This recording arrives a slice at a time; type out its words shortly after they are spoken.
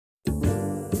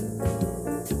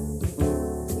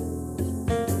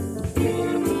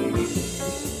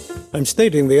I'm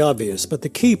stating the obvious, but the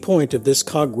key point of this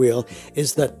cogwheel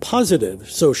is that positive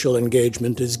social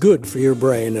engagement is good for your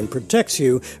brain and protects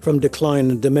you from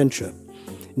decline and dementia.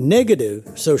 Negative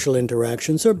social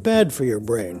interactions are bad for your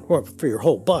brain, or for your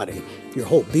whole body, your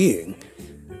whole being.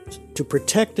 To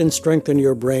protect and strengthen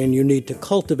your brain, you need to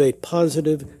cultivate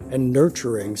positive and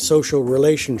nurturing social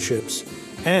relationships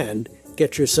and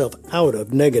get yourself out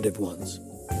of negative ones.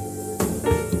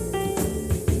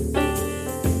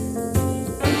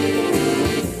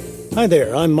 Hi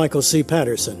there, I'm Michael C.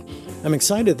 Patterson. I'm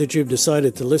excited that you've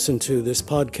decided to listen to this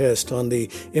podcast on the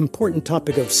important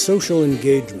topic of social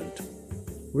engagement.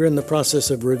 We're in the process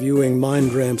of reviewing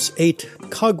MindRamp's 8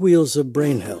 cogwheels of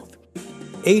brain health,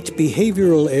 8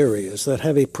 behavioral areas that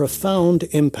have a profound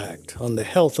impact on the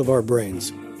health of our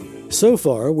brains. So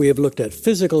far, we have looked at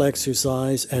physical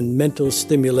exercise and mental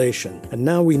stimulation, and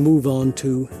now we move on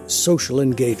to social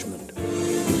engagement.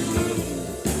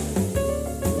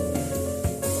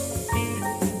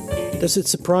 Does it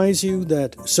surprise you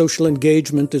that social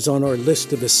engagement is on our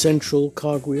list of essential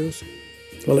cogwheels?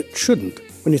 Well, it shouldn't.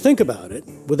 When you think about it,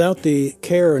 without the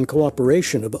care and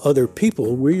cooperation of other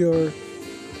people, we're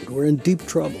in deep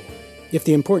trouble. If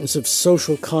the importance of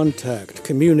social contact,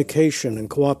 communication, and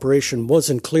cooperation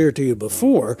wasn't clear to you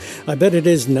before, I bet it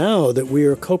is now that we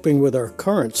are coping with our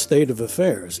current state of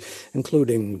affairs,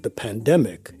 including the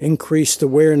pandemic, increased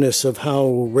awareness of how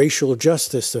racial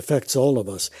justice affects all of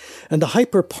us, and the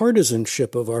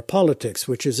hyper-partisanship of our politics,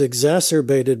 which is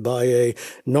exacerbated by a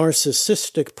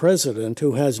narcissistic president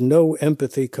who has no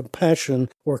empathy, compassion,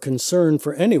 or concern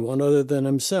for anyone other than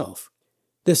himself.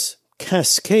 This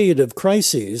cascade of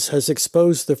crises has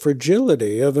exposed the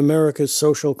fragility of America's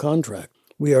social contract.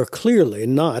 We are clearly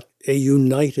not a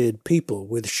united people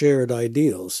with shared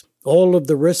ideals. All of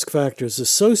the risk factors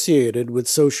associated with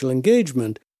social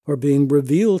engagement are being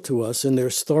revealed to us in their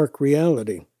stark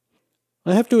reality.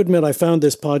 I have to admit I found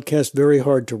this podcast very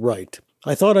hard to write.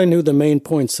 I thought I knew the main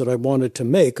points that I wanted to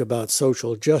make about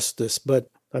social justice,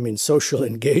 social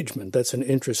engagement. That's an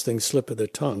interesting slip of the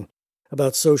tongue.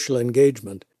 About social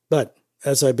engagement. But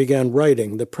as I began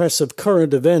writing, the press of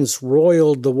current events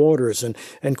roiled the waters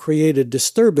and created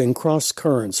disturbing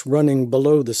cross-currents running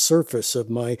below the surface of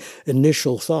my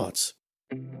initial thoughts.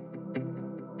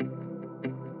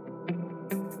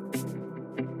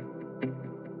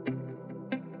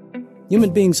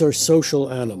 Human beings are social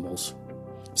animals.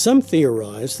 Some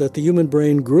theorize that the human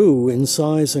brain grew in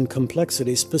size and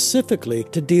complexity specifically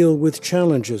to deal with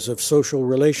challenges of social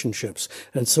relationships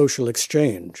and social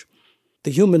exchange. The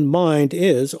human mind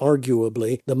is,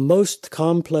 arguably, the most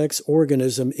complex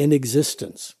organism in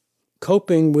existence.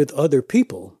 Coping with other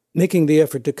people, making the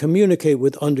effort to communicate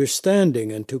with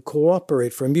understanding and to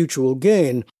cooperate for mutual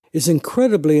gain, is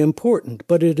incredibly important,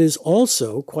 but it is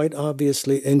also, quite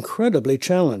obviously, incredibly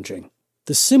challenging.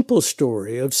 The simple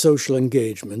story of social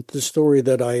engagement, the story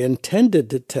that I intended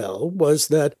to tell, was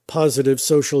that positive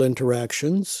social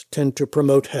interactions tend to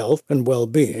promote health and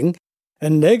well-being,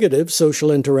 and negative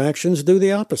social interactions do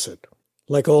the opposite.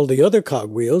 Like all the other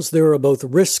cogwheels, there are both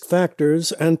risk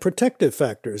factors and protective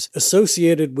factors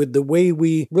associated with the way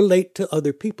we relate to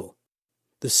other people.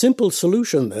 The simple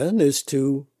solution, then, is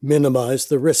to minimize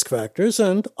the risk factors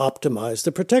and optimize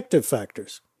the protective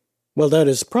factors. Well, that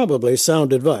is probably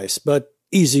sound advice, but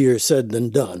easier said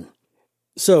than done.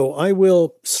 So I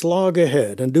will slog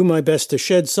ahead and do my best to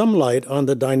shed some light on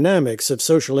the dynamics of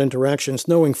social interactions,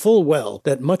 knowing full well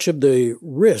that much of the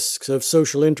risks of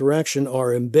social interaction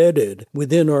are embedded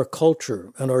within our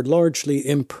culture and are largely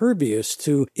impervious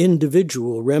to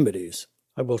individual remedies.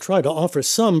 I will try to offer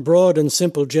some broad and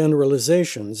simple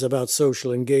generalizations about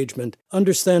social engagement,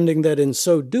 understanding that in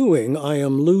so doing I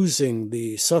am losing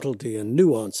the subtlety and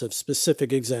nuance of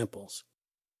specific examples.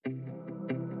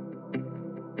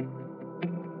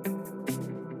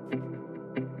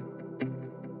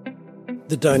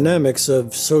 The dynamics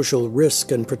of social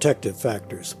risk and protective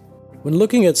factors. When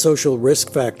looking at social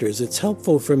risk factors, it's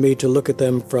helpful for me to look at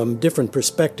them from different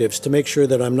perspectives to make sure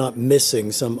that I'm not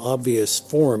missing some obvious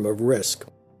form of risk.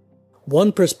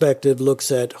 One perspective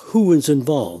looks at who is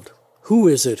involved, who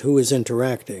is it who is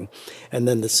interacting, and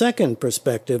then the second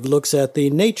perspective looks at the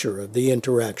nature of the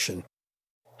interaction.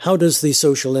 How does the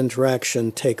social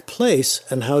interaction take place,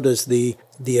 and how does the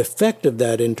effect of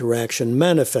that interaction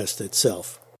manifest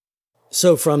itself?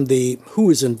 So from the who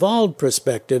is involved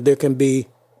perspective, there can be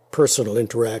personal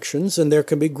interactions and there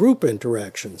can be group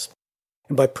interactions.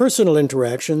 And by personal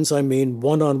interactions, I mean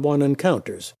one-on-one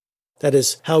encounters. That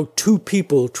is, how two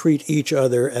people treat each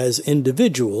other as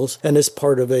individuals and as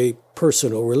part of a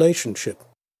personal relationship.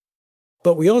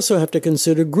 But we also have to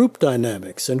consider group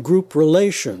dynamics and group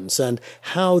relations and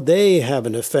how they have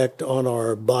an effect on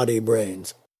our body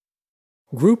brains.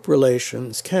 Group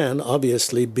relations can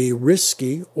obviously be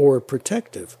risky or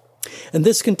protective. And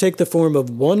this can take the form of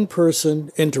one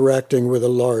person interacting with a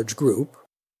large group.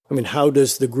 How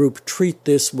does the group treat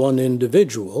this one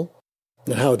individual?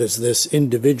 And how does this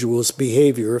individual's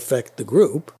behavior affect the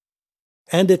group?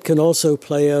 And it can also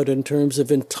play out in terms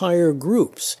of entire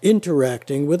groups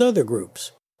interacting with other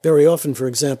groups. Very often, for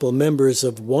example, members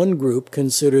of one group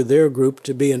consider their group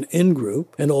to be an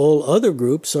in-group, and all other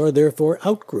groups are therefore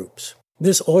out-groups.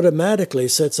 This automatically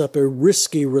sets up a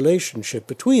risky relationship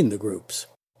between the groups.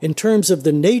 In terms of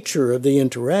the nature of the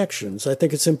interactions, I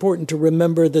think it's important to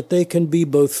remember that they can be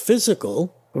both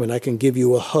physical, I can give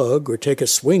you a hug or take a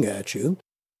swing at you,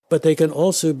 but they can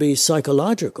also be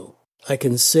psychological. I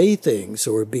can say things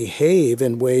or behave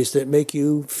in ways that make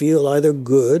you feel either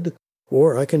good,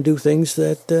 or I can do things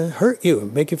that hurt you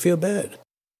and make you feel bad.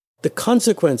 The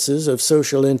consequences of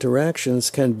social interactions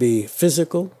can be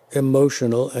physical,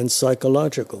 emotional, and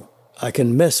psychological. I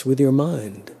can mess with your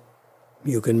mind.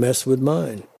 You can mess with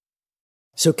mine.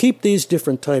 So keep these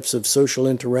different types of social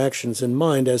interactions in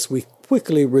mind as we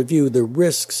quickly review the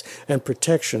risks and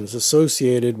protections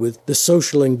associated with the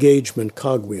social engagement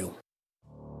cogwheel.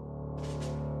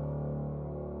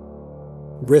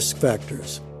 Risk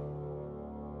factors.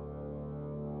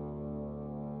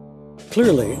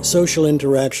 Clearly, social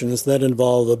interactions that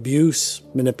involve abuse,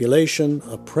 manipulation,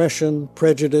 oppression,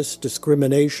 prejudice,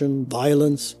 discrimination,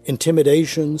 violence,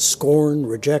 intimidation, scorn,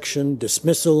 rejection,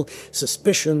 dismissal,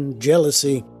 suspicion,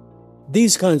 jealousy,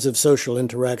 these kinds of social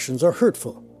interactions are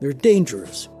hurtful. They're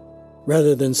dangerous.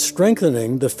 Rather than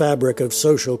strengthening the fabric of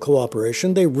social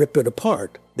cooperation, they rip it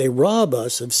apart. They rob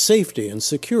us of safety and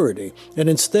security, and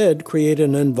instead create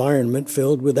an environment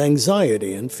filled with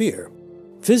anxiety and fear.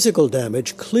 Physical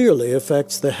damage clearly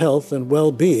affects the health and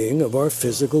well-being of our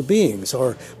physical beings,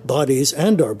 our bodies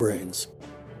and our brains.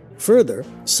 Further,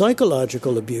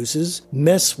 psychological abuses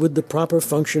mess with the proper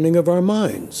functioning of our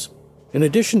minds. In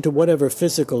addition to whatever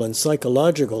physical and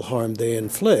psychological harm they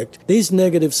inflict, these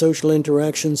negative social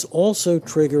interactions also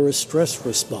trigger a stress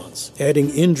response, adding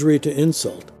injury to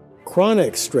insult.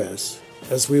 Chronic stress,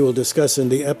 as we will discuss in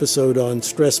the episode on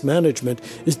stress management,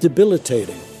 is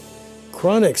debilitating.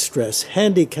 Chronic stress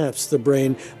handicaps the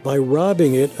brain by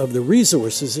robbing it of the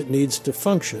resources it needs to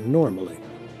function normally.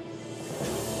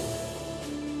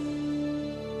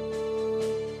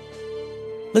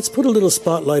 Let's put a little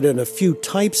spotlight on a few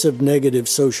types of negative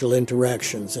social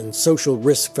interactions and social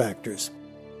risk factors.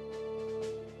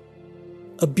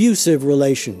 Abusive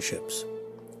relationships.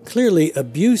 Clearly,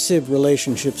 abusive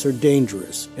relationships are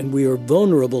dangerous, and we are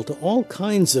vulnerable to all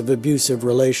kinds of abusive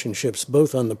relationships,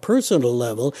 both on the personal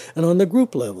level and on the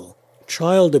group level.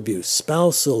 Child abuse,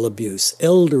 spousal abuse,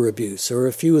 elder abuse are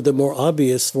a few of the more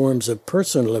obvious forms of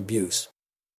personal abuse.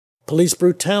 Police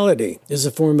brutality is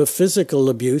a form of physical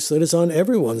abuse that is on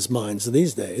everyone's minds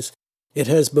these days. It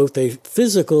has both a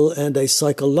physical and a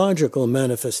psychological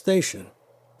manifestation.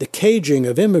 The caging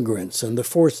of immigrants and the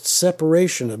forced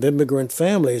separation of immigrant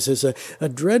families is a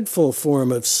dreadful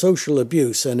form of social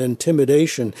abuse and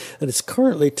intimidation that is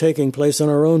currently taking place in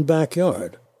our own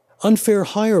backyard. Unfair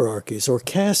hierarchies or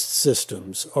caste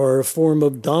systems are a form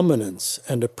of dominance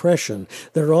and oppression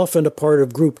that are often a part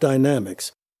of group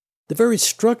dynamics. The very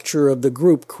structure of the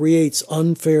group creates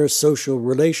unfair social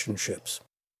relationships.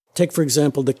 Take, for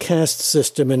example, the caste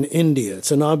system in India.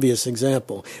 It's an obvious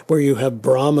example, where you have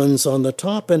Brahmins on the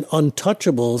top and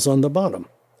untouchables on the bottom.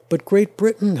 But Great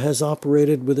Britain has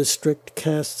operated with a strict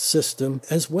caste system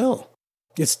as well.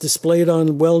 It's displayed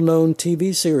on well-known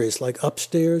TV series like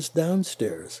Upstairs,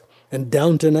 Downstairs, and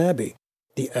Downton Abbey.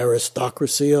 The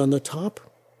aristocracy on the top,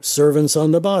 servants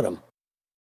on the bottom.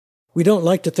 We don't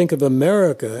like to think of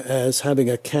America as having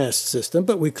a caste system,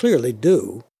 but we clearly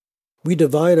do. We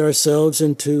divide ourselves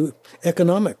into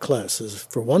economic classes,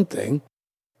 for one thing.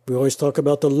 We always talk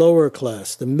about the lower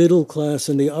class, the middle class,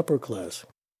 and the upper class.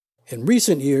 In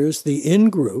recent years, the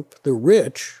in-group, the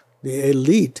rich, the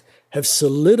elite, have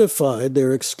solidified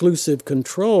their exclusive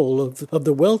control of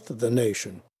the wealth of the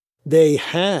nation. They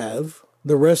have,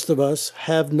 the rest of us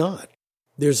have not.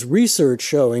 There's research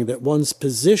showing that one's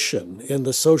position in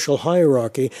the social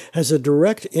hierarchy has a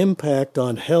direct impact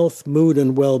on health, mood,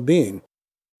 and well-being.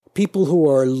 People who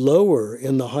are lower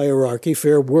in the hierarchy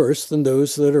fare worse than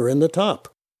those that are in the top.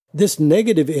 This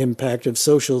negative impact of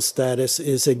social status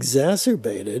is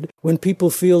exacerbated when people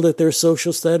feel that their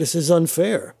social status is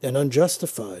unfair and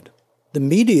unjustified. The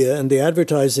media and the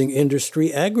advertising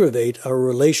industry aggravate our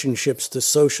relationships to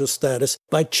social status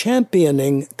by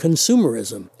championing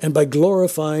consumerism and by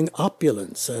glorifying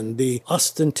opulence and the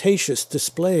ostentatious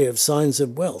display of signs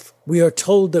of wealth. We are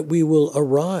told that we will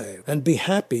arrive and be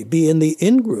happy, be in the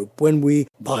in-group when we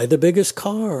buy the biggest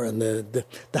car and the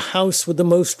house with the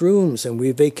most rooms, and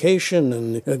we vacation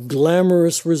in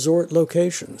glamorous resort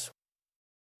locations.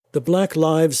 The Black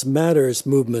Lives Matters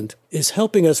movement is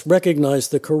helping us recognize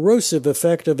the corrosive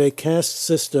effect of a caste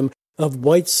system of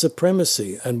white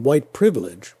supremacy and white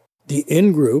privilege. The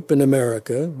in-group in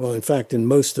America, well, in fact, in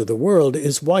most of the world,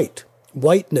 is white.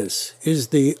 Whiteness is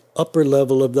the upper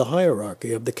level of the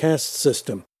hierarchy of the caste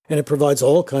system, and it provides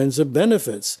all kinds of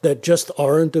benefits that just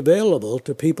aren't available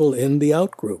to people in the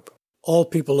outgroup. All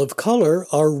people of color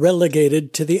are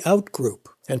relegated to the outgroup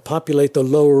and populate the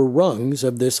lower rungs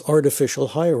of this artificial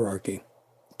hierarchy.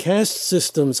 Caste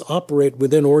systems operate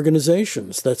within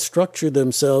organizations that structure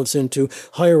themselves into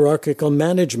hierarchical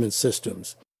management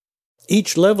systems.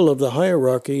 Each level of the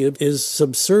hierarchy is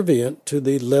subservient to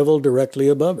the level directly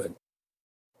above it.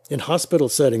 In hospital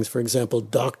settings, for example,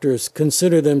 doctors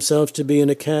consider themselves to be in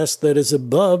a caste that is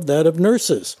above that of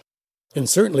nurses, and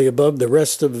certainly above the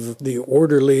rest of the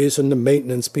orderlies and the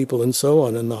maintenance people and so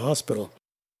on in the hospital.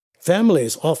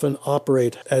 Families often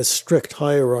operate as strict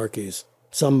hierarchies,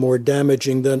 some more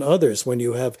damaging than others when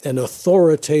you have an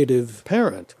authoritative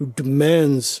parent who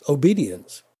demands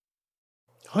obedience.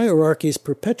 Hierarchies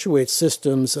perpetuate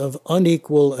systems of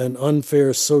unequal and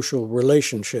unfair social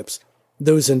relationships.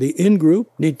 Those in the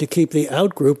in-group need to keep the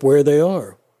out-group where they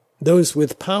are. Those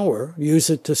with power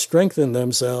use it to strengthen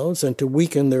themselves and to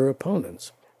weaken their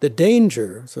opponents. The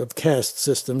dangers of caste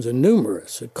systems are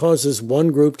numerous. It causes one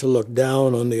group to look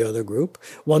down on the other group,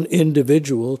 one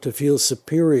individual to feel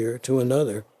superior to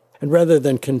another. And rather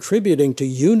than contributing to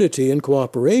unity and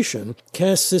cooperation,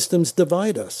 caste systems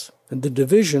divide us, and the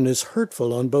division is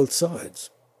hurtful on both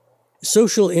sides.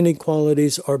 Social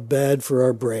inequalities are bad for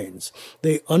our brains.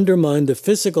 They undermine the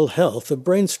physical health of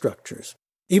brain structures.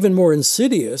 Even more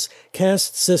insidious,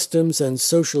 caste systems and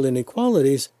social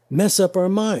inequalities mess up our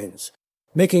minds,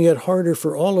 making it harder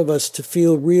for all of us to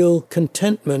feel real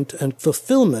contentment and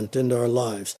fulfillment in our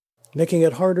lives, making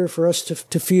it harder for us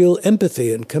to feel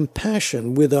empathy and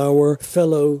compassion with our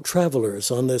fellow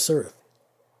travelers on this earth.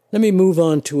 Let me move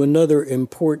on to another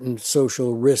important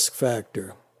social risk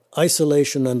factor: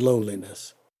 isolation and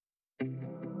loneliness.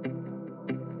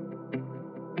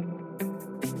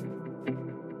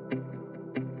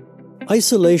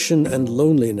 Isolation and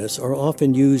loneliness are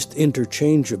often used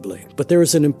interchangeably, but there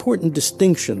is an important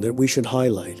distinction that we should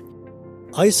highlight.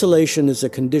 Isolation is a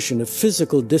condition of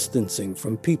physical distancing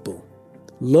from people.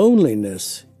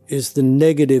 Loneliness is the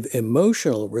negative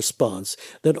emotional response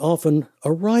that often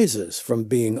arises from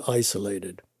being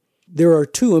isolated. There are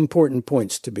two important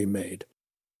points to be made.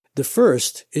 The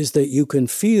first is that you can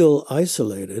feel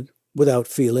isolated without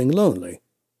feeling lonely.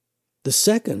 The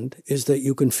second is that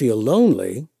you can feel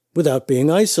lonely without being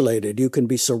isolated. You can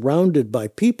be surrounded by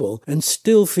people and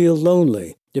still feel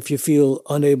lonely if you feel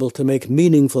unable to make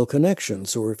meaningful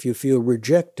connections or if you feel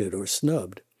rejected or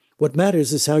snubbed. What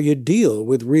matters is how you deal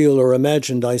with real or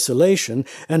imagined isolation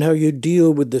and how you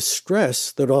deal with the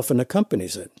stress that often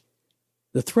accompanies it.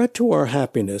 The threat to our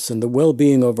happiness and the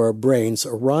well-being of our brains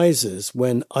arises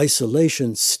when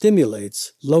isolation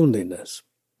stimulates loneliness.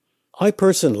 I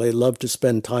personally love to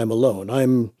spend time alone.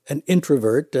 I'm an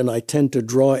introvert and I tend to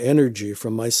draw energy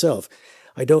from myself.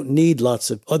 I don't need lots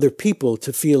of other people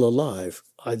to feel alive.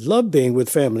 I love being with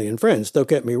family and friends, don't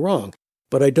get me wrong,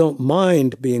 but I don't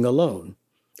mind being alone.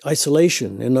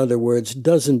 Isolation, in other words,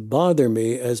 doesn't bother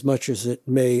me as much as it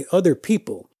may other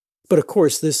people. But of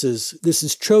course, this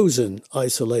is chosen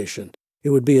isolation. It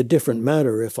would be a different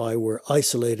matter if I were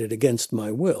isolated against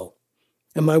my will.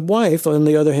 And my wife, on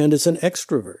the other hand, is an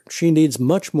extrovert. She needs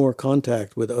much more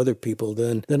contact with other people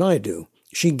than I do.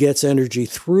 She gets energy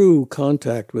through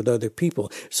contact with other people.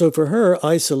 So for her,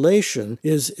 isolation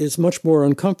is much more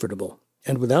uncomfortable.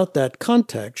 And without that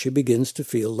contact, she begins to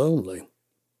feel lonely.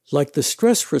 Like the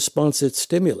stress response it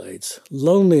stimulates,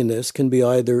 loneliness can be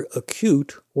either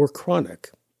acute or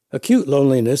chronic. Acute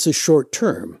loneliness is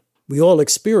short-term. We all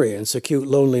experience acute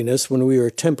loneliness when we are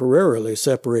temporarily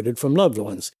separated from loved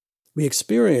ones. We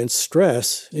experience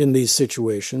stress in these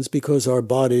situations because our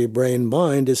body, brain,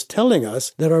 mind is telling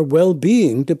us that our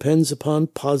well-being depends upon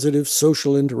positive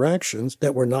social interactions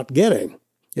that we're not getting.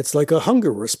 It's like a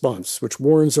hunger response, which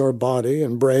warns our body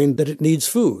and brain that it needs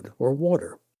food or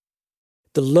water.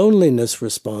 The loneliness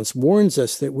response warns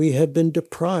us that we have been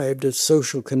deprived of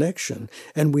social connection,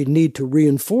 and we need to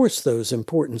reinforce those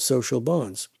important social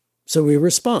bonds. So we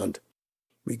respond.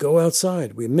 We go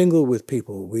outside, we mingle with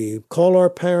people, we call our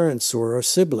parents or our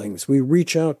siblings, we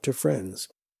reach out to friends,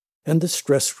 and the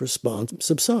stress response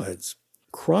subsides.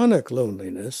 Chronic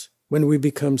loneliness, when we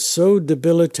become so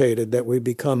debilitated that we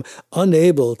become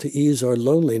unable to ease our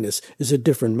loneliness, is a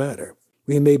different matter.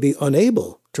 We may be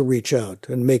unable to reach out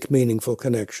and make meaningful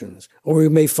connections, or we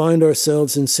may find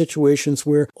ourselves in situations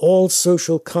where all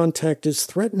social contact is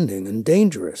threatening and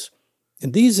dangerous.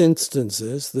 In these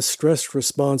instances, the stress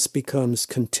response becomes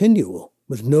continual,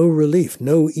 with no relief,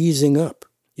 no easing up.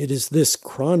 It is this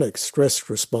chronic stress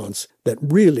response that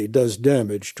really does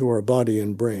damage to our body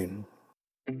and brain.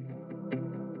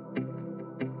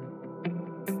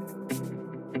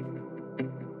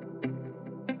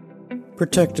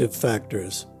 Protective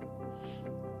factors.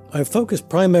 I've focused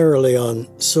primarily on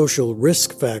social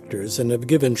risk factors and have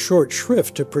given short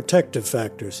shrift to protective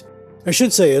factors. I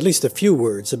should say at least a few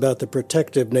words about the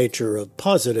protective nature of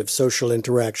positive social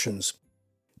interactions.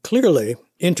 Clearly,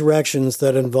 interactions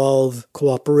that involve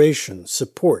cooperation,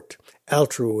 support,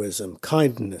 altruism,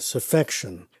 kindness,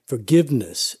 affection,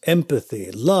 forgiveness,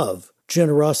 empathy, love,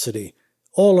 generosity,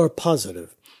 all are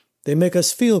positive. They make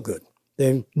us feel good.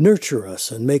 They nurture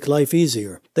us and make life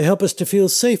easier. They help us to feel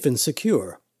safe and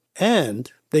secure.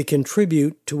 And they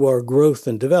contribute to our growth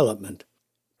and development.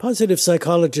 Positive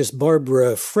psychologist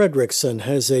Barbara Fredrickson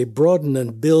has a broaden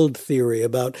and build theory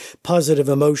about positive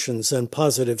emotions and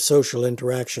positive social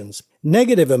interactions.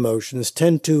 Negative emotions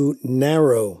tend to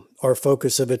narrow our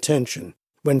focus of attention.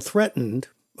 When threatened,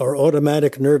 our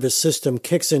automatic nervous system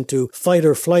kicks into fight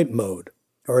or flight mode.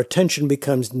 Our attention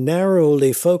becomes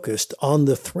narrowly focused on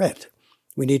the threat.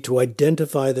 We need to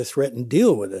identify the threat and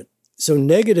deal with it. So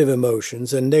negative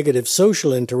emotions and negative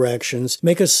social interactions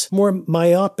make us more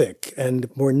myopic and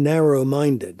more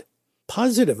narrow-minded.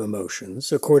 Positive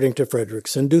emotions, according to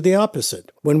Fredrickson, do the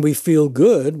opposite. When we feel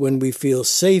good, when we feel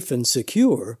safe and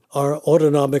secure, our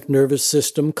autonomic nervous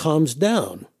system calms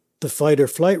down. The fight or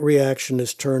flight reaction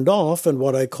is turned off, and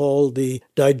what I call the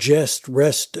digest,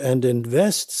 rest, and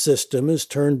invest system is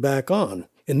turned back on.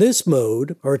 In this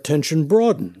mode, our attention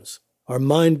broadens. Our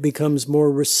mind becomes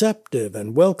more receptive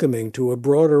and welcoming to a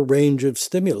broader range of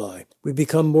stimuli. We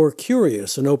become more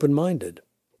curious and open-minded.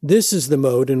 This is the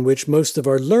mode in which most of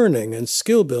our learning and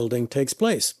skill building takes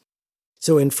place.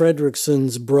 So in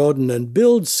Fredrickson's broaden and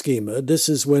build schema, this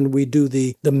is when we do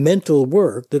the mental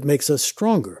work that makes us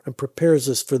stronger and prepares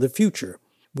us for the future.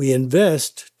 We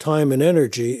invest time and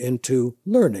energy into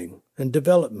learning and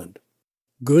development.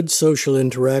 Good social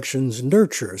interactions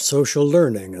nurture social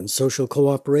learning and social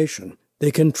cooperation. They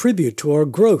contribute to our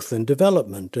growth and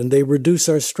development, and they reduce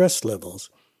our stress levels.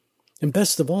 And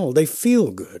best of all, they feel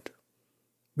good.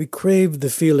 We crave the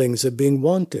feelings of being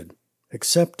wanted,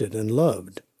 accepted, and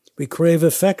loved. We crave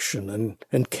affection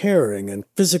and caring and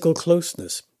physical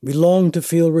closeness. We long to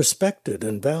feel respected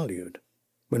and valued.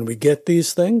 When we get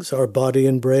these things, our body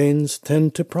and brains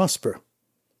tend to prosper.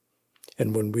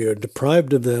 And when we are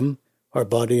deprived of them, our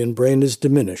body and brain is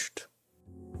diminished.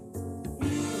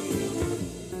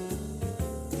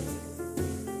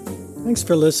 Thanks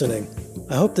for listening.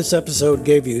 I hope this episode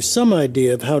gave you some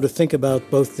idea of how to think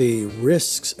about both the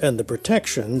risks and the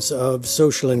protections of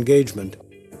social engagement.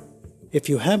 If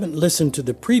you haven't listened to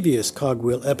the previous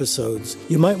Cogwheel episodes,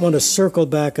 you might want to circle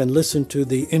back and listen to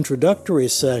the introductory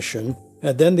session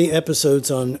and then the episodes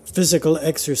on physical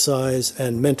exercise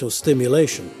and mental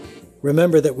stimulation.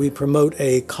 Remember that we promote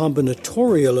a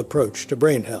combinatorial approach to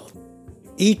brain health.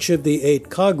 Each of the 8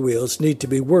 cogwheels need to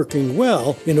be working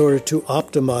well in order to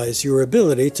optimize your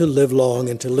ability to live long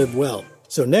and to live well.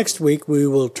 So next week we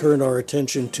will turn our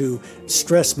attention to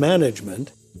stress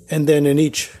management, and then in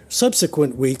each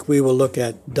subsequent week we will look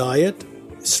at diet,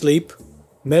 sleep,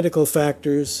 medical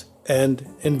factors, and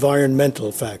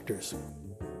environmental factors.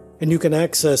 And you can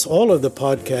access all of the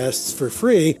podcasts for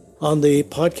free on the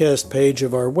podcast page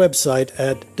of our website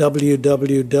at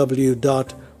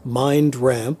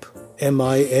www.mindramp.org.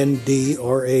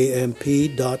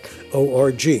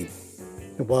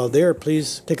 And while there,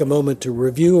 please take a moment to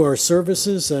review our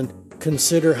services and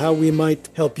consider how we might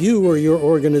help you or your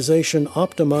organization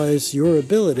optimize your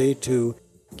ability to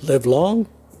live long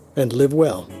and live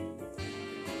well.